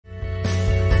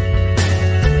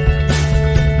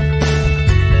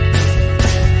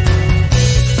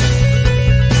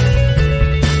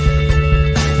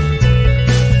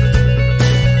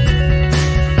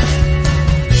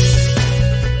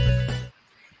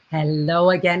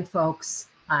Hello again, folks.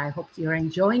 I hope you're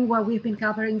enjoying what we've been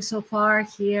covering so far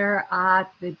here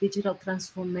at the Digital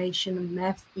Transformation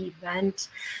MEF event.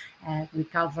 We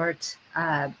covered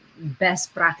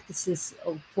best practices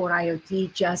for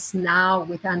IoT just now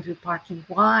with Andrew Parkin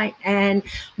Y, and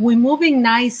we're moving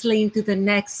nicely into the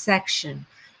next section,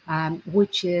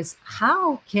 which is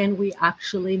how can we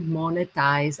actually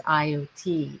monetize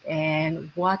IoT,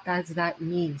 and what does that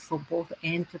mean for both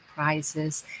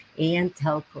enterprises and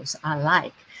telcos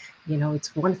alike? You know,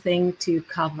 it's one thing to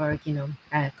cover,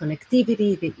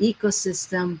 connectivity, the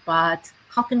ecosystem, but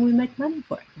how can we make money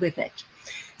with it?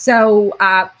 So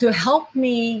to help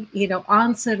me,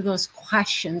 answer those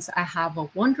questions, I have a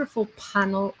wonderful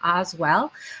panel as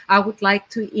well. I would like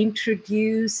to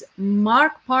introduce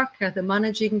Mark Parker, the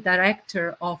Managing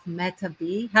Director of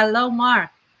MetaB. Hello,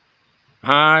 Mark.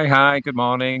 Hi, good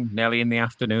morning. Nearly in the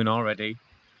afternoon already.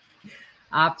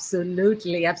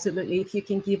 Absolutely. If you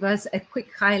can give us a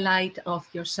quick highlight of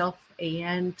yourself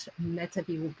and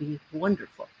MetaB will be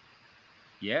wonderful.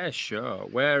 Yeah, sure.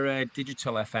 We're a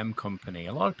digital FM company.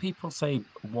 A lot of people say,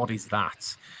 what is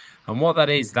that? And what that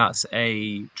is, that's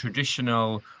a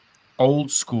traditional old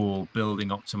school building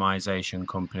optimization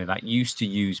company that used to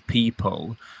use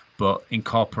people but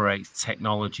incorporates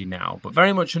technology now, but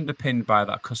very much underpinned by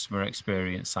that customer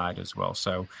experience side as well.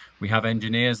 So we have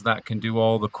engineers that can do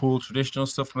all the cool traditional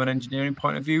stuff from an engineering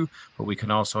point of view, but we can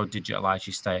also digitalize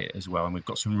your state as well. And we've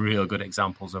got some real good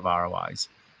examples of ROIs.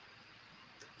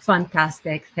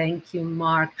 Fantastic. Thank you,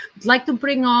 Mark. I'd like to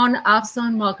bring on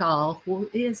Afzal Mangal, who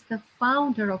is the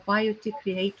founder of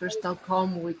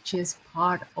IoTcreators.com, which is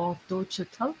part of Deutsche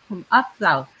Telekom.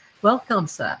 Afzal, welcome,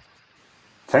 sir.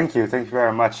 Thank you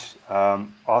very much.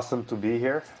 Awesome to be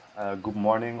here. Good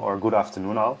morning or good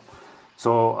afternoon all.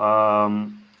 So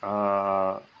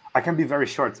I can be very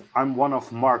short. I'm one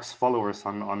of Mark's followers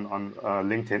on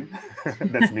LinkedIn.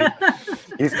 That's me.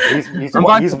 He's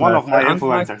one of my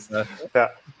influencers. Yeah.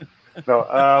 No,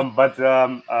 I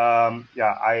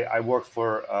work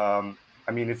for.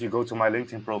 I mean, if you go to my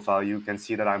LinkedIn profile, you can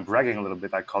see that I'm bragging a little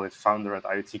bit. I call it founder at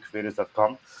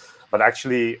IoTcreators.com. But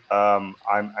actually, I'm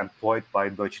employed by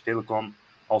Deutsche Telekom,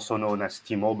 also known as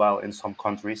T-Mobile in some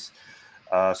countries.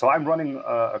 So I'm running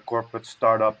a corporate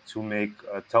startup to make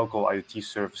telco IoT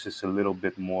services a little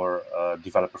bit more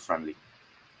developer-friendly.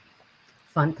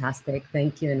 Fantastic.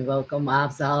 Thank you and welcome,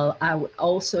 Afzal. I would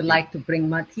also like to bring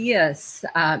Mathias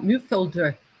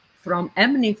Muehlfeld from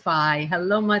EMnify.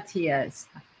 Hello, Mathias.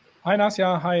 Hi,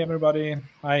 Nassia. Hi, everybody.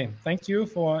 Hi. Thank you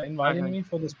for inviting me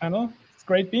for this panel. It's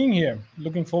great being here.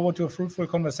 Looking forward to a fruitful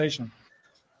conversation.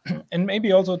 And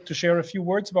maybe also to share a few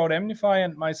words about EMnify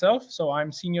and myself. So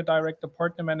I'm Senior Director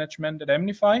Partner Management at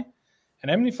EMnify. And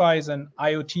EMnify is an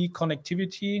IoT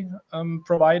connectivity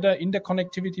provider,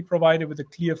 interconnectivity provider with a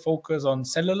clear focus on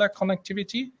cellular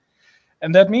connectivity.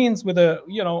 And that means with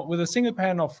a single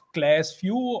pane of glass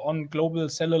view on global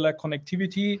cellular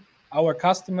connectivity, our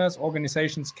customers,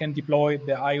 organizations can deploy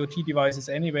their IoT devices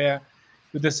anywhere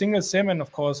with a single SIM and,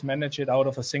 of course, manage it out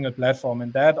of a single platform.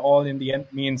 And that all in the end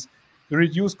means to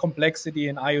reduce complexity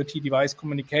in IoT device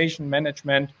communication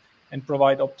management and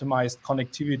provide optimized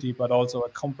connectivity, but also a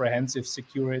comprehensive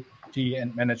security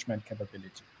and management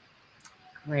capability.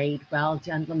 Great. Well,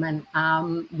 gentlemen,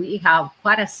 we have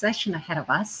quite a session ahead of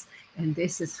us. And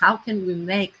this is how can we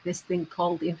make this thing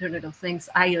called Internet of Things,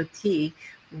 IoT,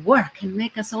 work and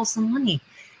make us all some money.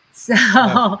 So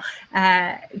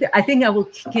I think I will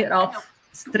kick it off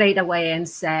straight away and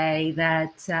say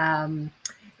that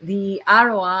the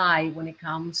ROI, when it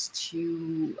comes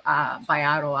to by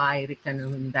ROI, return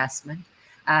on investment,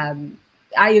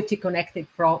 IoT connected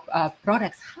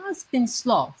products has been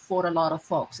slow for a lot of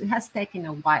folks. It has taken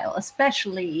a while,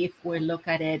 especially if we look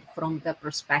at it from the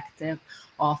perspective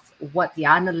of what the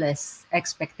analyst's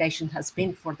expectation has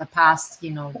been for the past,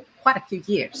 quite a few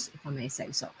years, if I may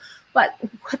say so. But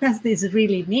what does this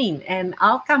really mean? And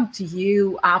I'll come to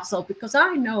you, Afzal, because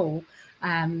I know,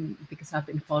 because I've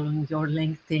been following your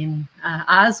LinkedIn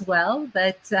as well,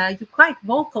 that you're quite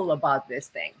vocal about these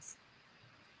things.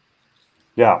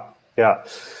 Yeah.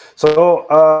 So,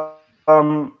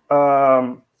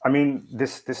 I mean,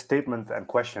 this statement and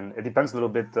question, it depends a little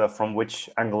bit from which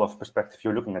angle of perspective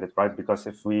you're looking at it, right? Because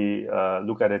if we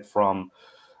look at it from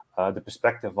the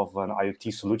perspective of an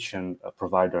IoT solution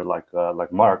provider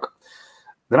like Mark,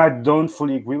 then I don't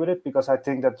fully agree with it, because I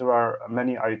think that there are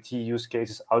many IoT use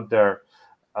cases out there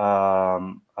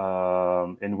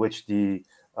in which the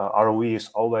ROE is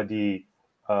already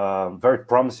very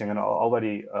promising and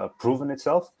already proven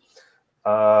itself.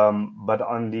 But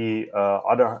on the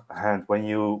other hand, when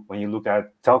you look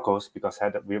at telcos, because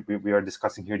we are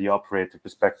discussing here the operator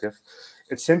perspective,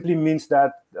 it simply means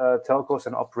that telcos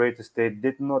and operators, they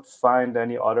did not find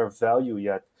any other value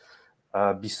yet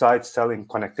besides selling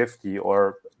connectivity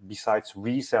or besides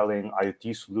reselling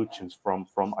IoT solutions from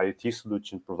IoT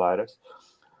solution providers.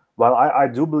 Well, I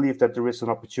do believe that there is an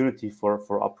opportunity for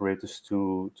operators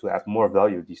to add more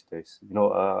value these days. You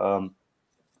know,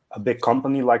 a big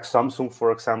company like Samsung,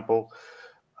 for example,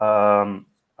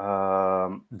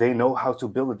 they know how to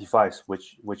build a device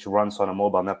which runs on a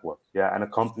mobile network. Yeah, and a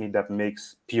company that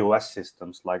makes POS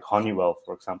systems like Honeywell,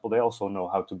 for example, they also know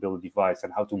how to build a device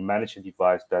and how to manage a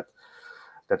device that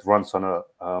runs on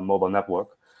a mobile network.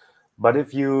 But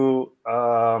if you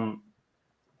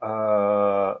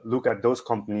look at those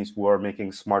companies who are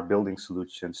making smart building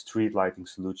solutions, street lighting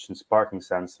solutions, parking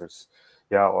sensors,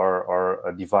 yeah,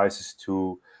 or devices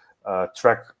to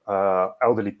track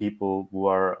elderly people who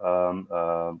are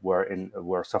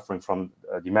suffering from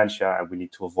dementia, and we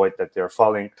need to avoid that they're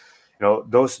falling. You know,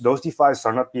 those devices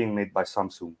are not being made by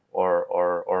Samsung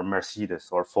or Mercedes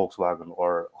or Volkswagen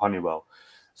or Honeywell.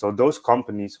 So those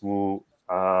companies who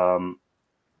are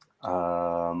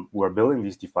building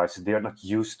these devices, they are not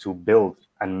used to build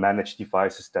and manage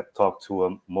devices that talk to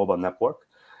a mobile network.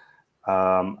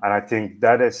 And I think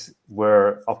that is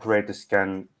where operators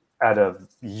can add a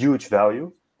huge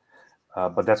value,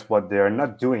 but that's what they're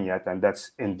not doing yet, and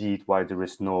that's indeed why there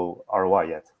is no ROI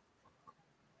yet.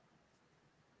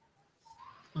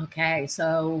 Okay,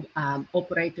 so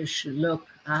operators should look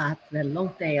at the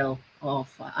long tail of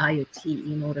IoT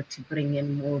in order to bring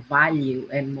in more value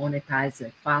and monetize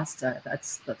it faster.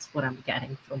 That's what I'm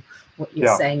getting from what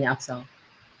you're saying, Afzal.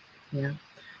 Yeah.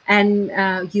 And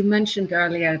you mentioned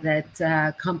earlier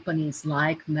that companies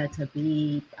like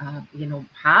MetaB,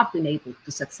 have been able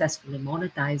to successfully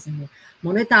monetize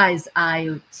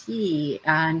IoT.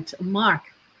 And Mark,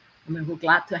 I mean, we're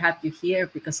glad to have you here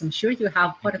because I'm sure you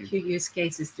have quite a few use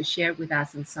cases to share with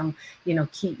us and some,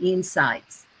 key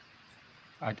insights.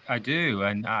 I do,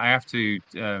 and I have to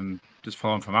just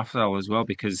follow on from Afzal as well,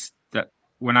 because that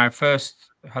when I first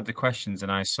had the questions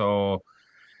and I saw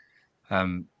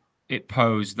it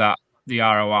posed that the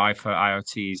ROI for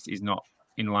IoT is not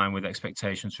in line with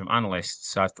expectations from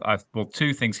analysts. Well,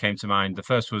 two things came to mind. The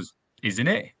first was, isn't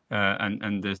it?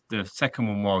 And the second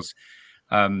one was,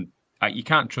 you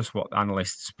can't trust what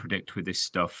analysts predict with this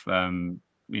stuff.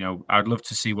 I'd love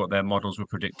to see what their models were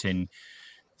predicting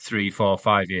 3, 4,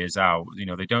 5 years out.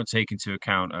 They don't take into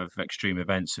account of extreme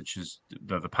events such as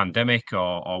the pandemic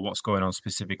or what's going on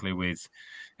specifically with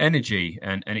energy.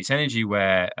 And it's energy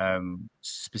where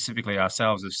specifically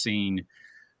ourselves have seen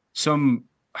some,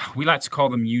 we like to call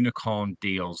them unicorn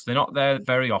deals. They're not there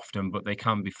very often, but they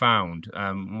can be found.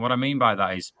 What I mean by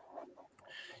that is,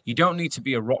 you don't need to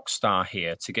be a rock star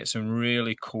here to get some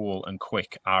really cool and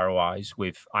quick ROIs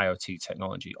with IoT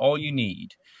technology. All you need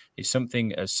is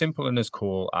something as simple and as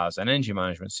cool as an energy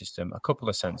management system, a couple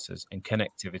of sensors, and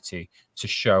connectivity to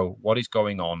show what is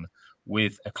going on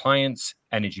with a client's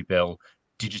energy bill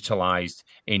digitalized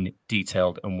in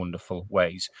detailed and wonderful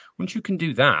ways. Once you can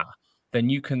do that, then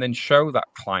you can then show that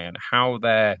client how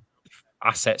their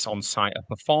assets on site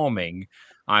are performing,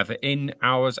 either in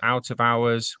hours, out of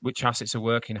hours, which assets are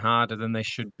working harder than they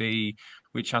should be,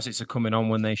 which assets are coming on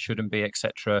when they shouldn't be,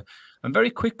 etc. And very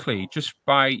quickly, just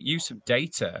by use of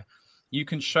data, you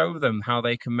can show them how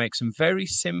they can make some very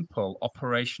simple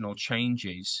operational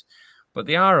changes. But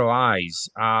the ROIs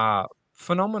are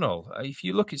phenomenal. If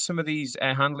you look at some of these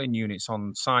air handling units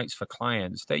on sites for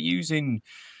clients, they're using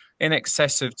in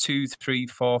excess of 2, 3,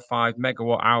 4, 5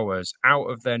 megawatt hours out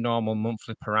of their normal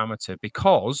monthly parameter,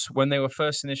 because when they were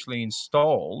first initially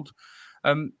installed,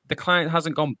 the client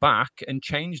hasn't gone back and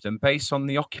changed them based on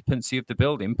the occupancy of the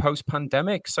building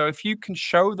post-pandemic. So if you can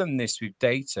show them this with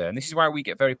data, and this is why we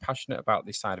get very passionate about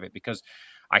this side of it, because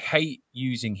I hate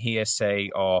using hearsay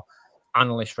or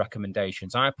analyst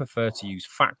recommendations. I prefer to use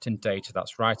fact and data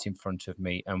that's right in front of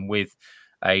me, and with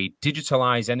a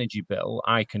digitalized energy bill,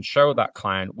 I can show that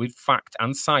client with fact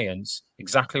and science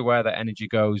exactly where that energy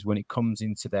goes when it comes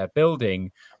into their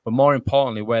building, but more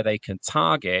importantly, where they can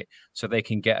target so they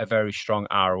can get a very strong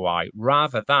ROI,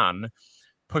 rather than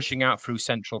pushing out through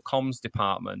central comms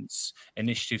departments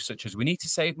initiatives such as we need to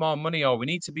save more money or we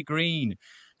need to be green.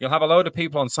 You'll have a load of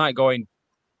people on site going,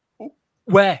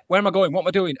 where am I going? What am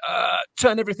I doing?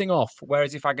 Turn everything off.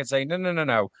 Whereas if I could say,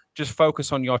 no, just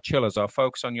focus on your chillers or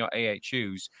focus on your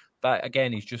AHUs, that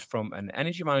again is just from an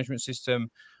energy management system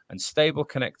and stable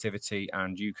connectivity,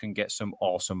 and you can get some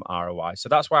awesome ROI. So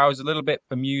that's why I was a little bit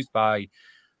bemused by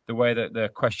the way that the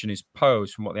question is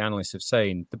posed from what the analysts have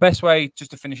saying. The best way,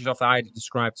 just to finish it off, that I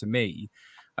described to me,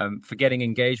 for getting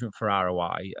engagement for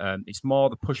ROI, it's more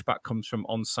the pushback comes from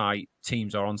on-site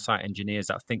teams or on-site engineers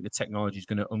that think the technology is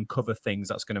going to uncover things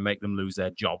that's going to make them lose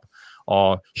their job,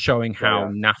 or showing how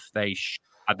naff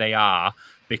they are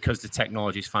because the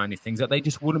technology is finding things that they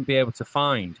just wouldn't be able to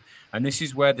find. And this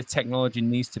is where the technology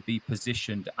needs to be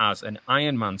positioned as an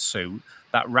Iron Man suit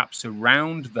that wraps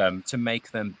around them to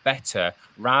make them better,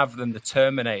 rather than the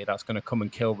Terminator that's going to come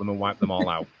and kill them and wipe them all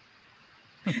out.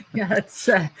 Yeah, it's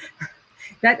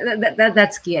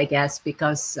that's key, I guess,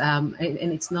 because and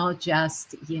it's not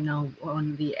just, you know,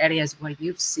 on the areas where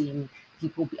you've seen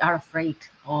people are afraid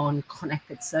on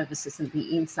connected services and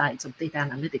the insights of data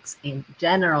analytics in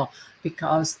general,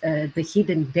 because the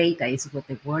hidden data is what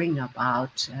they're worrying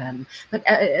about. But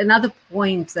another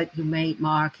point that you made,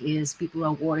 Mark, is people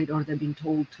are worried, or they've been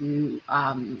told to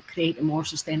create a more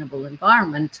sustainable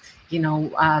environment, you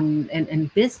know,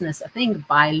 and business, I think,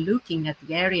 by looking at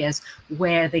the areas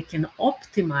where they can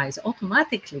optimize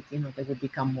automatically, you know, they will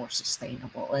become more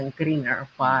sustainable and greener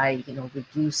by, you know,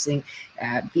 reducing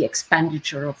the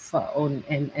expenditure of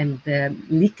and the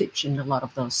leakage in a lot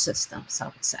of those systems, I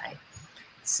would say.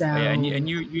 So yeah, and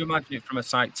you imagine it from a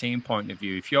site team point of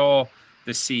view. If you're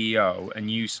the CEO and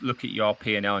you look at your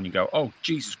P&L and you go, oh,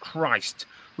 Jesus Christ,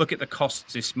 look at the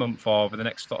costs this month or over the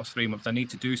next 3 months, I need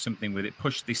to do something with it,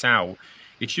 push this out.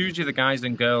 It's usually the guys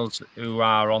and girls who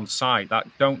are on site that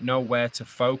don't know where to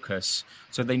focus.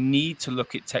 So they need to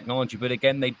look at technology, but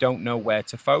again, they don't know where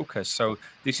to focus. So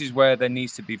this is where there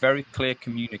needs to be very clear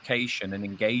communication and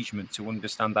engagement to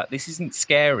understand that this isn't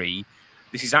scary.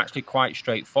 This is actually quite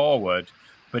straightforward,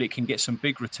 but it can get some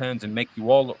big returns and make you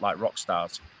all look like rock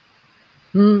stars.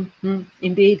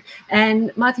 Indeed.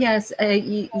 And Mathias,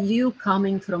 you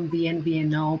coming from the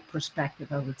MVNO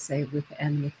perspective, I would say, with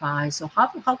EMnify. So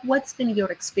what's been your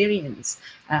experience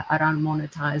around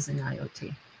monetizing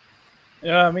IoT?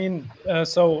 Yeah, I mean,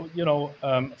 so, you know,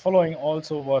 following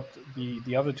also what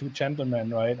the other two gentlemen,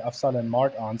 right, Afzal and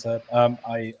Mark answered,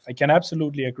 I can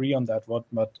absolutely agree on that,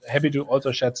 but happy to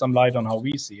also shed some light on how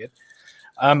we see it.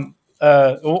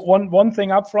 One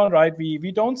thing up front, right?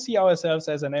 We don't see ourselves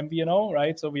as an MVNO,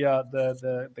 right? So we are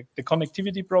the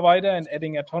connectivity provider and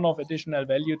adding a ton of additional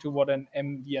value to what an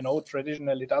MVNO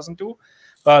traditionally doesn't do.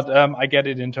 But I get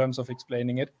it in terms of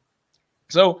explaining it.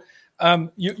 So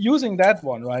using that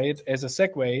one, right, as a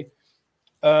segue,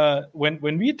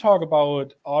 when we talk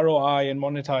about ROI and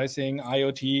monetizing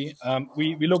IoT,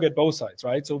 we look at both sides,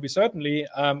 right? So we certainly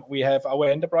we have our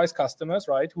enterprise customers,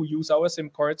 right, who use our SIM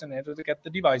cards in order to get the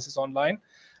devices online,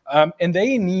 and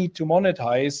they need to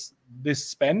monetize this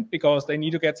spend because they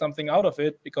need to get something out of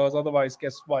it, because otherwise,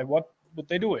 guess why? What would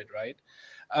they do it, right?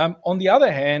 On the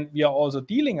other hand, we are also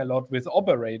dealing a lot with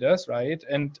operators, right?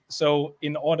 And so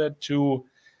in order to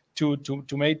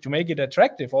make it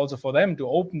attractive also for them to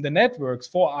open the networks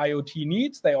for IoT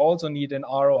needs, they also need an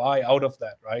ROI out of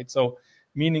that, right? So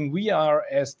meaning we are,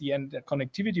 as the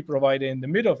connectivity provider in the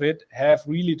middle of it, have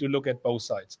really to look at both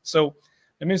sides. So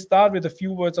let me start with a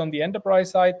few words on the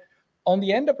enterprise side. On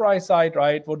the enterprise side,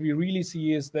 right, what we really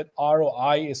see is that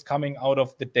ROI is coming out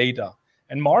of the data.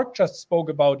 And Mark just spoke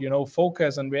about, you know,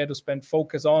 focus and where to spend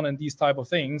focus on and these type of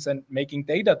things and making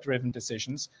data-driven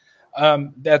decisions.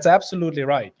 That's absolutely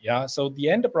right. Yeah. So the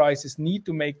enterprises need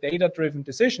to make data-driven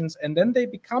decisions, and then they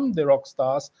become the rock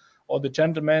stars, or the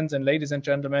gentlemen and ladies and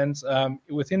gentlemen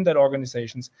within that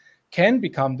organizations can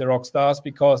become the rock stars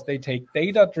because they take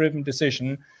data-driven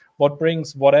decision, what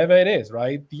brings whatever it is,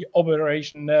 right? The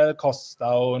operational costs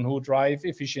down, who drive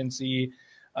efficiency.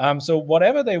 So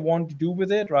whatever they want to do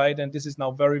with it, right? And this is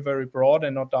now very, very broad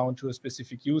and not down to a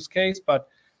specific use case, but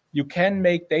you can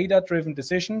make data-driven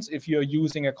decisions if you're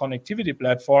using a connectivity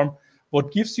platform,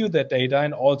 what gives you that data,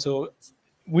 and also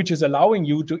which is allowing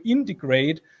you to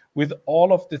integrate with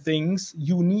all of the things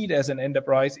you need as an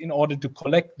enterprise in order to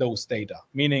collect those data.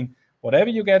 Meaning whatever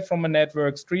you get from a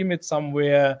network, stream it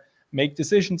somewhere, make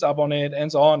decisions up on it, and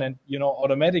so on. And, you know,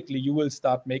 automatically you will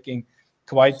start making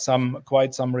quite some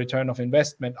return of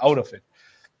investment out of it.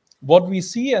 What we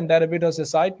see, and that a bit as a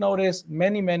side note, is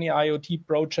many IoT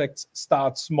projects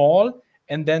start small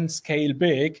and then scale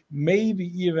big, maybe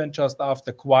even just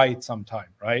after quite some time,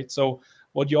 right? So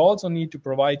what you also need to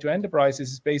provide to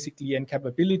enterprises is basically a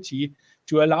capability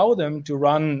to allow them to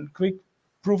run quick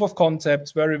proof of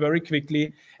concepts very, very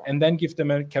quickly, and then give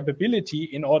them a capability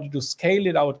in order to scale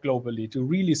it out globally, to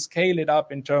really scale it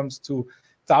up in terms to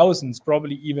thousands,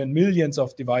 probably even millions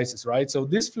of devices, right? So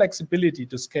this flexibility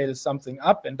to scale something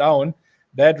up and down,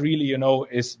 that really, you know,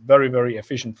 is very, very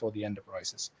efficient for the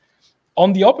enterprises.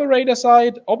 On the operator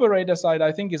side,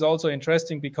 I think is also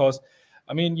interesting because,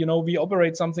 I mean, you know, we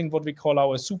operate something what we call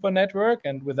our super network.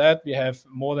 And with that, we have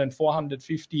more than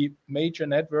 450 major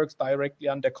networks directly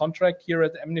under contract here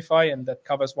at EMnify, and that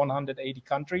covers 180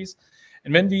 countries.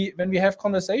 And when we have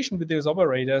conversation with these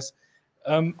operators,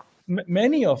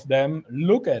 many of them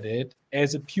look at it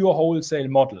as a pure wholesale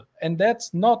model. And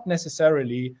that's not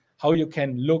necessarily how you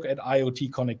can look at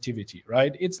IoT connectivity,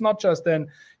 right? It's not just then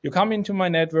you come into my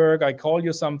network, I call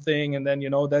you something, and then, you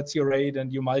know, that's your rate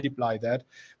and you multiply that.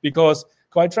 Because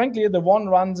quite frankly, the one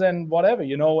runs in whatever,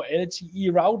 you know,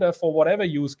 LTE router for whatever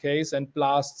use case and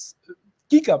blasts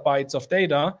gigabytes of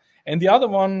data. And the other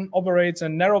one operates a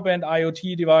narrowband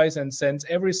IoT device and sends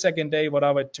every second day,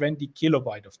 whatever, 20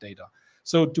 kilobyte of data.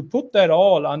 So to put that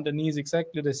all underneath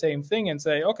exactly the same thing and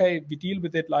say, okay, we deal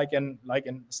with it like an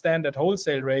standard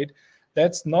wholesale rate,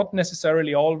 that's not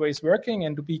necessarily always working.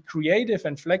 And to be creative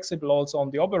and flexible also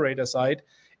on the operator side,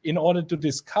 in order to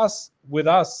discuss with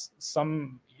us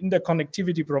some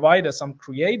interconnectivity provider, some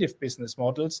creative business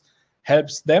models,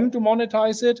 helps them to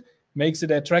monetize it, makes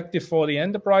it attractive for the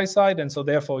enterprise side. And so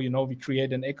therefore, you know, we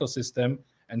create an ecosystem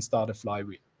and start a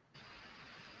flywheel.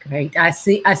 Great. I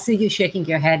see you shaking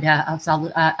your head,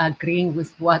 Afzal, agreeing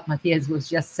with what Mathias was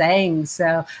just saying.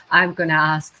 So I'm going to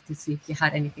ask to see if you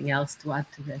had anything else to add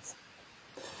to this.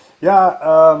 Yeah,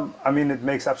 I mean, it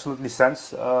makes absolutely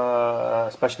sense,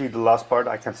 especially the last part.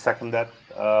 I can second that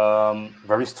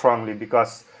very strongly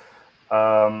because,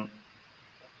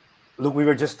 look, we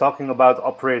were just talking about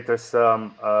operators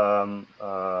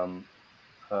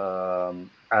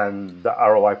and the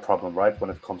ROI problem, right, when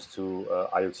it comes to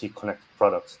IoT connected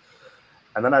products.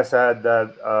 And then I said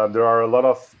that there are a lot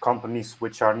of companies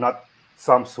which are not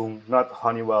Samsung, not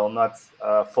Honeywell, not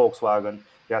Volkswagen.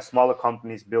 They are smaller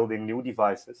companies building new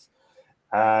devices.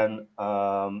 And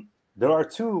there are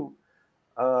two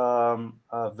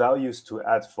values to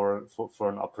add for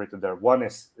an operator there. One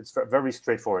is, it's very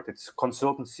straightforward. It's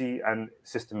consultancy and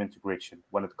system integration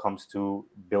when it comes to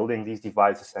building these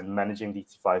devices and managing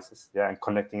these devices, yeah, and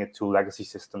connecting it to legacy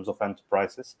systems of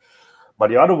enterprises. But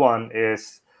the other one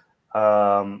is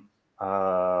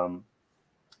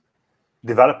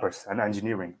developers and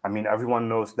engineering. I mean, everyone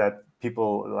knows that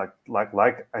people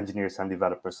like engineers and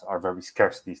developers are very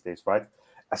scarce these days, right?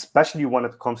 Especially when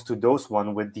it comes to those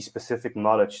one with the specific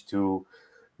knowledge to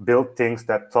build things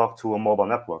that talk to a mobile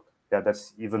network. Yeah,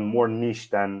 that's even more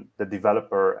niche than the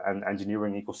developer and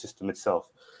engineering ecosystem itself.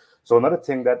 So another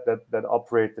thing that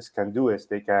operators can do is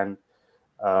they can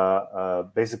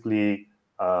basically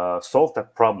solve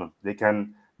that problem. They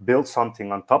can build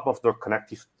something on top of their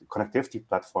connectivity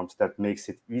platforms that makes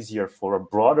it easier for a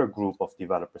broader group of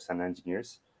developers and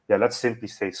engineers. Yeah, let's simply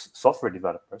say software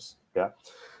developers. Yeah.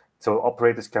 So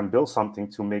operators can build something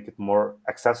to make it more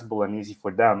accessible and easy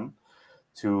for them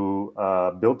to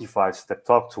build devices that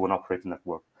talk to an operator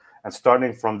network. And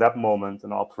starting from that moment,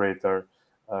 an operator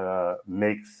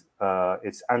makes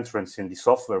its entrance in the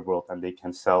software world, and they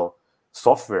can sell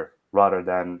software rather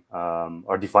than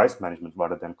or device management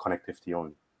rather than connectivity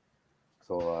only.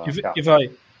 So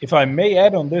if I may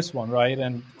add on this one, right,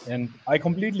 and I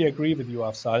completely agree with you,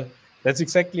 Afzal. That's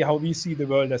exactly how we see the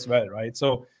world as well, right?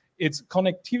 So it's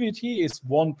connectivity is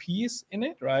one piece in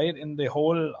it, right, in the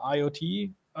whole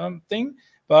IoT thing.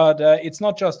 But it's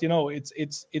not just, you know, it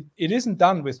isn't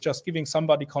done with just giving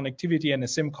somebody connectivity and a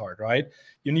SIM card, right?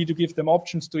 You need to give them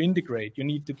options to integrate. You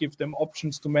need to give them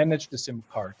options to manage the SIM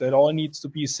card. That all needs to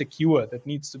be secure. That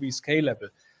needs to be scalable.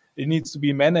 It needs to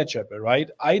be manageable, right?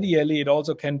 Ideally, it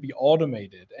also can be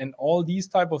automated. And all these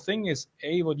type of things is,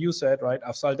 A, what you said, right,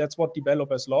 Afzal, that's what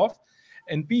developers love.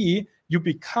 And B, you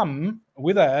become,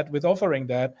 with offering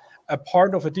that, a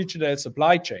part of a digital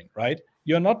supply chain, right?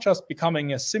 You're not just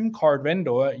becoming a SIM card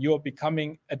vendor, you're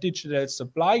becoming a digital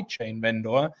supply chain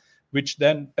vendor, which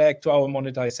then, back to our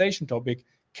monetization topic,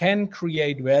 can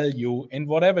create value in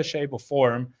whatever shape or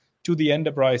form to the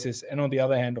enterprises, and on the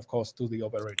other hand, of course, to the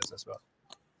operators as well.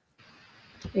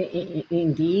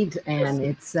 Indeed, and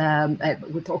it's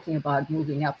we're talking about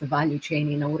moving up the value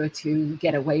chain in order to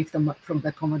get away from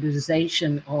the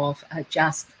commoditization of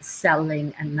just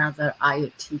selling another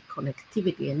IoT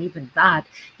connectivity, and even that,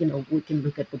 you know, we can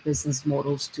look at the business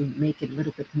models to make it a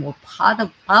little bit more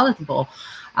palatable.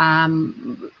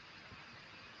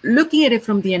 Looking at it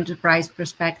from the enterprise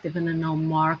perspective, and I know,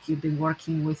 Mark, you've been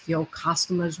working with your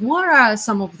customers. What are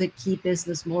some of the key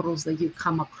business models that you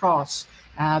come across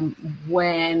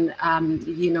when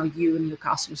you know, you and your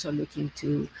customers are looking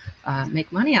to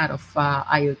make money out of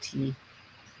IoT?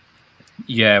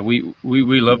 Yeah, we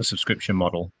love a subscription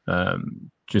model,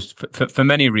 just for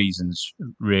many reasons,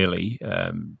 really.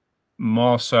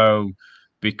 More so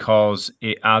because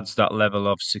it adds that level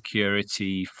of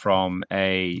security from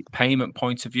a payment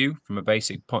point of view, from a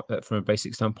basic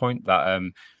standpoint. That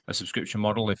a subscription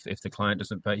model, if the client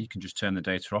doesn't pay, you can just turn the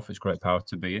data off. It's great power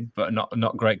to be in, but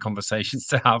not great conversations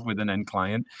to have with an end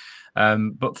client.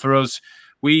 But for us,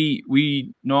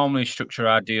 we normally structure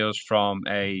our deals from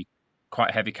a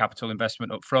quite heavy capital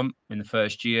investment up front in the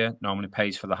first year. Normally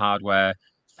pays for the hardware,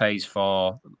 pays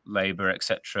for labor,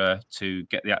 etc., to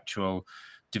get the actual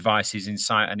devices in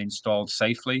site and installed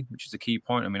safely, which is a key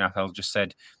point. I mean, Afzal just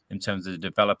said in terms of the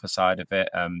developer side of it,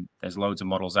 there's loads of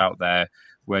models out there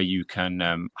where you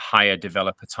can hire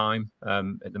developer time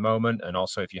at the moment, and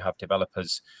also if you have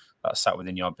developers that sat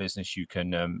within your business, you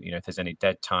can, if there's any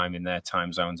dead time in their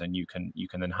time zones, and you can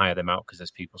then hire them out because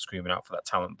there's people screaming out for that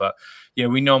talent. But yeah,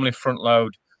 we normally front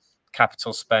load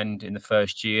capital spend in the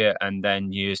first year, and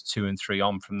then years 2 and 3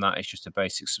 on from that, it's just a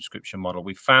basic subscription model.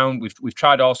 We've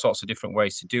tried all sorts of different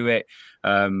ways to do it.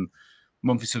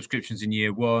 Monthly subscriptions in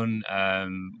year 1.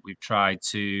 We've tried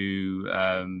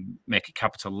to make it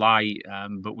capital light,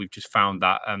 but we've just found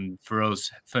that for us,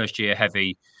 first year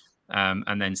heavy,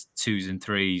 and then 2s and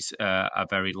 3s are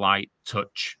very light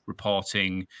touch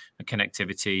reporting and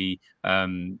connectivity,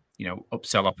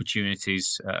 upsell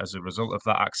opportunities as a result of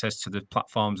that access to the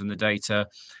platforms and the data.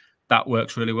 That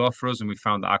works really well for us, and we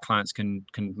found that our clients can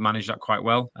manage that quite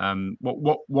well.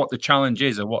 What the challenge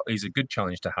is, or what is a good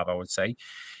challenge to have, I would say,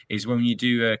 is when you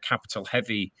do a capital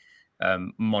heavy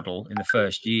model in the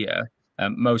first year,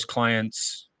 most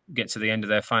clients get to the end of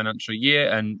their financial year,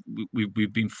 and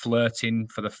we've been flirting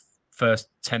for the first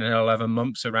 10 and 11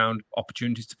 months around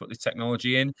opportunities to put this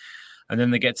technology in. And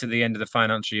then they get to the end of the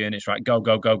financial year and it's right, go.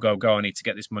 I need to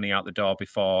get this money out the door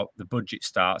before the budget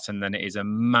starts. And then it is a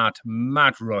mad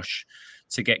rush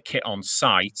to get kit on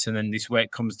site. And then this way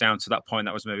it comes down to that point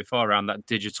that was made before around that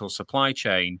digital supply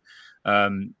chain,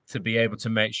 to be able to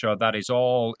make sure that is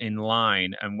all in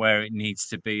line and where it needs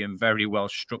to be and very well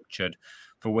structured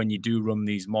for when you do run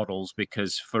these models.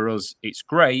 Because for us, it's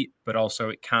great, but also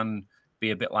it can be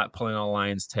a bit like pulling a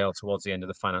lion's tail towards the end of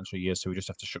the financial year. So we just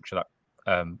have to structure that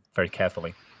very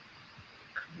carefully.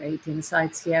 Great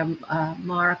insights here,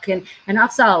 Mark. And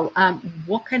Afzal,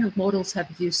 what kind of models have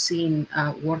you seen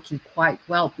working quite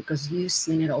well? Because you've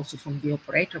seen it also from the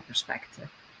operator perspective.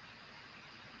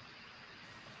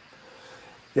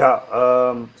 Yeah.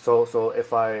 So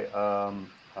if I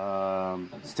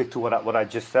stick to what I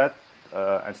just said,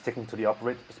 and sticking to the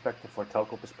operator perspective or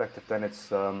telco perspective, then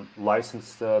it's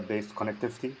license-based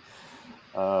connectivity.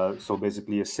 So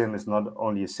basically a SIM is not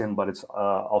only a SIM, but it's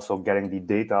also getting the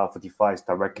data of a device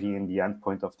directly in the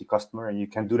endpoint of the customer. And you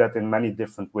can do that in many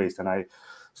different ways. And I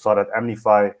saw that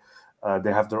EMnify,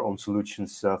 they have their own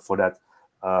solutions for that.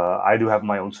 I do have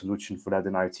my own solution for that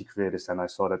in IoT Creators. And I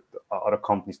saw that other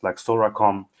companies like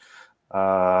Soracom,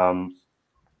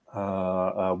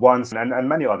 once and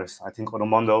many others, I think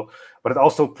Onomondo, but it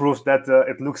also proves that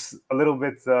it looks a little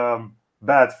bit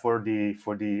bad for the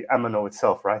MNO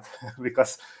itself, right?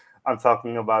 Because I'm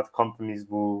talking about companies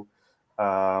who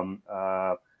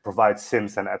provide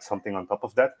SIMs and add something on top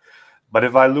of that. But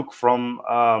if I look from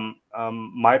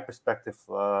my perspective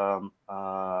on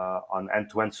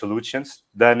end-to-end solutions,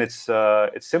 then it's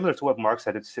similar to what Mark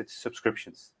said. It's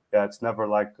subscriptions. Yeah, it's never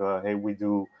like hey, we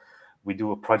do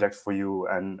a project for you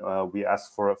and we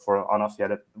ask for an on-off. Yeah,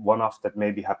 that one-off that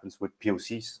maybe happens with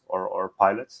POCs or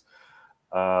pilots.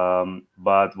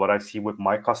 But what I see with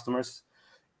my customers,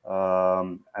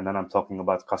 and then I'm talking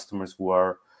about customers who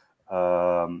are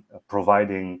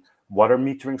providing water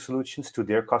metering solutions to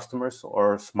their customers,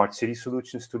 or smart city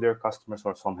solutions to their customers,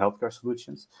 or some healthcare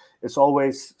solutions. It's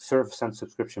always service and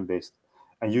subscription based,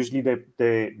 and usually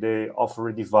they offer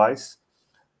a device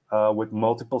with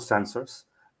multiple sensors,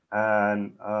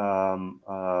 and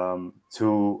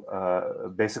to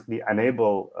basically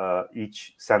enable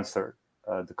each sensor,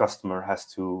 the customer has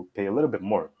to pay a little bit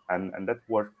more, and that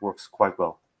works quite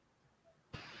well.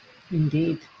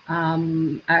 Indeed.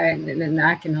 And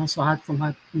I can also add from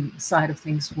my side of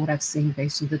things, what I've seen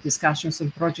based on the discussions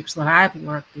and projects that I've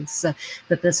worked, is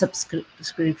that the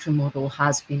subscription model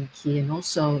has been key. And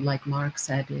also, like Mark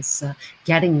said, is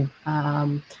getting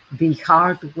the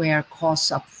hardware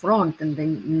costs up front. And the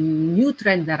new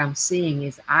trend that I'm seeing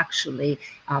is actually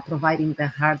providing the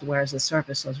hardware as a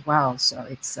service as well. So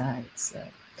it's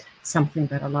something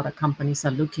that a lot of companies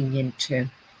are looking into.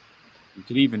 You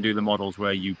could even do the models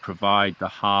where you provide the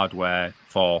hardware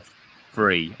for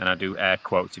free, and I do air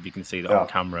quotes if you can see that on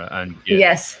camera. And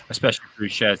yes, especially through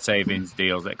shared savings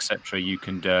deals, etc., you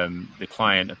can. The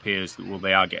client appears that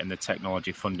they are getting the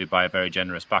technology funded by a very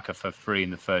generous backer for free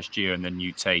in the first year, and then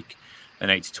you take an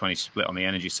 80-20 split on the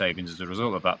energy savings as a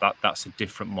result of that. That's a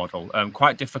different model.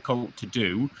 Quite difficult to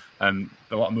do. A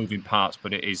lot of moving parts,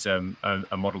 but it is a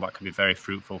model that can be very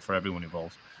fruitful for everyone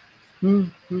involved.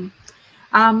 Mm-hmm.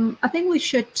 I think we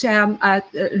should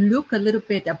look a little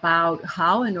bit about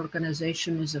how an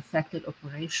organization is affected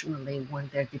operationally when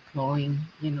they're deploying,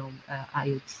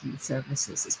 IoT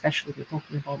services, especially we're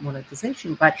talking about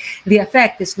monetization. But the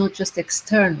effect is not just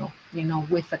external,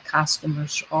 with the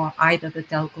customers or either the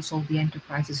telcos or the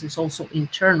enterprises. It's also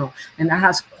internal, and that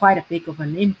has quite a big of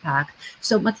an impact.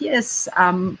 So, Mathias,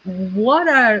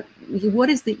 what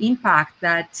is the impact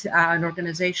that an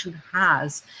organization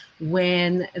has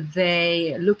when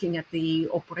they looking at the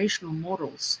operational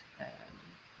models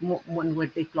when we're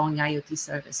deploying IoT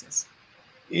services?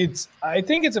 I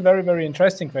think it's a very, very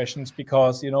interesting question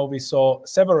because, we saw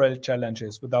several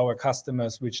challenges with our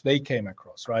customers, which they came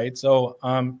across, right? So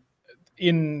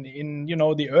in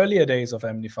the earlier days of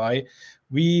EMnify,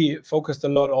 we focused a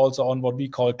lot also on what we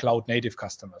call cloud native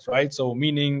customers, right? So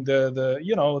meaning the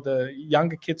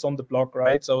younger kids on the block,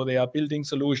 right? So they are building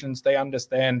solutions, they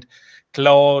understand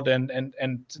cloud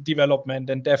and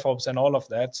development and DevOps and all of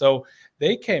that. So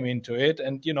they came into it,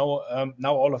 and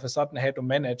now all of a sudden had to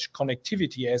manage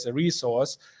connectivity as a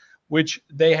resource, which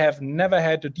they have never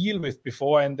had to deal with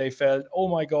before. And they felt, oh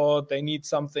my God, they need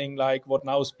something like what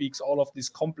now speaks all of this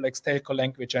complex telco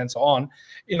language and so on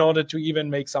in order to even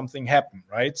make something happen,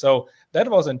 right? So that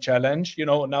was a challenge.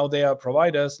 Now there are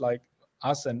providers like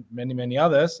us and many, many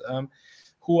others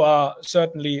who are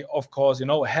certainly, of course,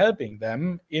 helping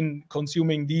them in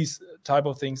consuming these type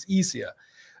of things easier.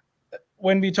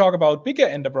 When we talk about bigger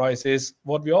enterprises,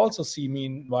 what we also see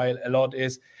meanwhile a lot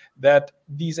is that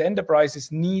these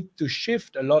enterprises need to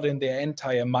shift a lot in their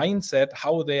entire mindset,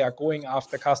 how they are going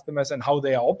after customers and how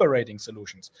they are operating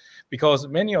solutions. Because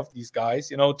many of these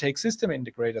guys, take system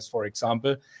integrators, for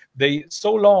example, they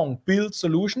so long build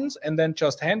solutions and then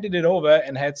just handed it over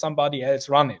and had somebody else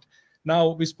run it. Now,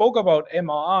 we spoke about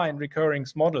MRR and recurring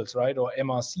models, right? Or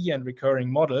MRC and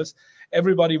recurring models.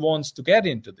 Everybody wants to get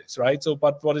into this, right? So,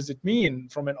 but what does it mean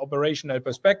from an operational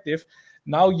perspective?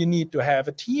 Now you need to have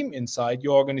a team inside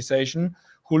your organization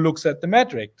who looks at the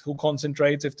metric, who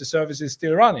concentrates if the service is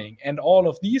still running. And all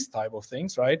of these type of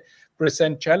things, right,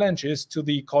 present challenges to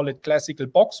the, call it classical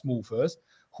box movers,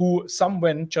 who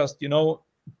someone just,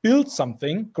 built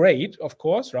something great, of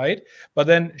course, right? But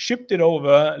then shipped it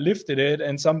over, lifted it,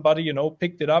 and somebody,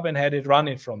 picked it up and had it run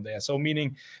it from there. So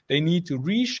meaning they need to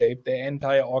reshape their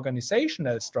entire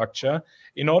organizational structure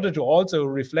in order to also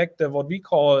reflect what we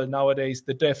call nowadays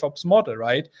the DevOps model,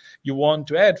 right? You want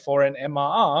to add for an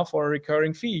MRR, for a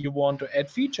recurring fee, you want to add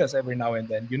features every now and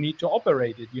then. You need to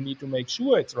operate it. You need to make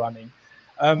sure it's running.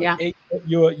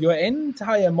 Your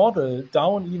entire model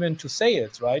down even to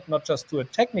sales, right? Not just to a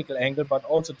technical angle, but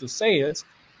also to sales,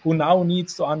 who now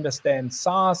needs to understand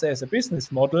SaaS as a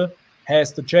business model,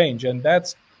 has to change. And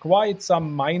that's quite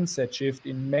some mindset shift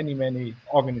in many, many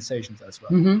organizations as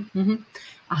well. Mm-hmm,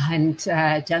 mm-hmm. And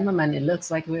gentlemen, it looks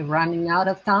like we're running out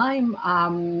of time.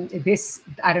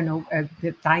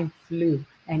 The time flew.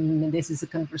 And this is a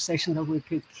conversation that we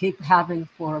could keep having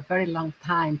for a very long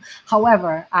time.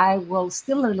 However, I will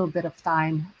still a little bit of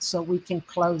time so we can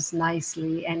close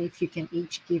nicely. And if you can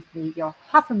each give me your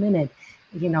half a minute,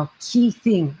 key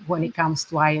thing when it comes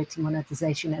to IoT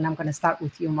monetization. And I'm going to start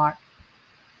with you, Mark.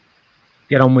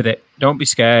 Get on with it. Don't be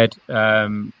scared.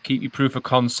 Keep your proof of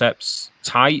concepts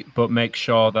tight, but make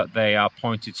sure that they are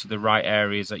pointed to the right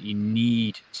areas that you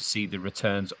need to see the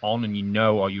returns on, and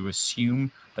or you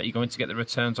assume that you're going to get the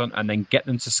returns on, and then get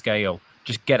them to scale.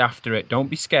 Just get after it. Don't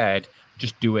be scared.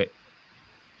 Just do it.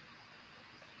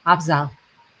 Afzal.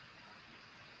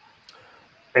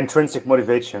 Intrinsic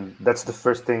motivation. That's the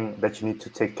first thing that you need to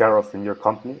take care of in your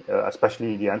company,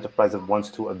 especially the enterprise that wants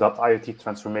to adopt IoT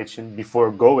transformation before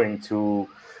going to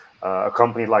a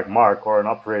company like Mark or an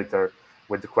operator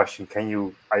with the question, can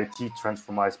you IoT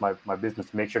transformize my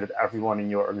business? Make sure that everyone in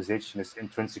your organization is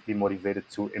intrinsically motivated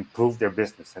to improve their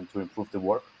business and to improve the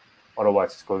work.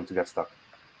 Otherwise, it's going to get stuck.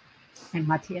 And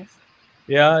Mathias?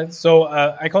 Yeah, so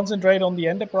I concentrate on the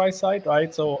enterprise side,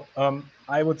 right? So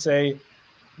I would say,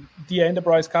 dear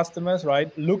enterprise customers,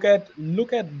 right? Look at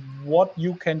what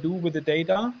you can do with the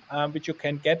data, which you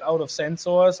can get out of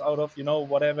sensors, out of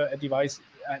whatever a device,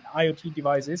 an IoT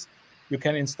device is, you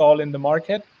can install in the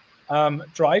market.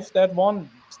 Drive that one.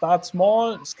 Start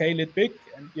small, scale it big,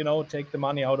 and take the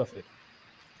money out of it.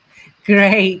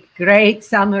 Great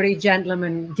summary,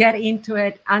 gentlemen. Get into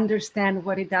it, understand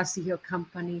what it does to your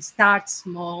company, start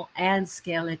small and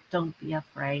scale it. Don't be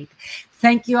afraid.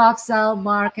 Thank you, Afzal,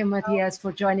 Mark, and Mathias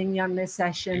for joining me on this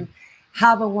session.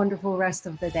 Have a wonderful rest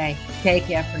of the day. Take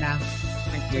care for now.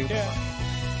 you. Take care.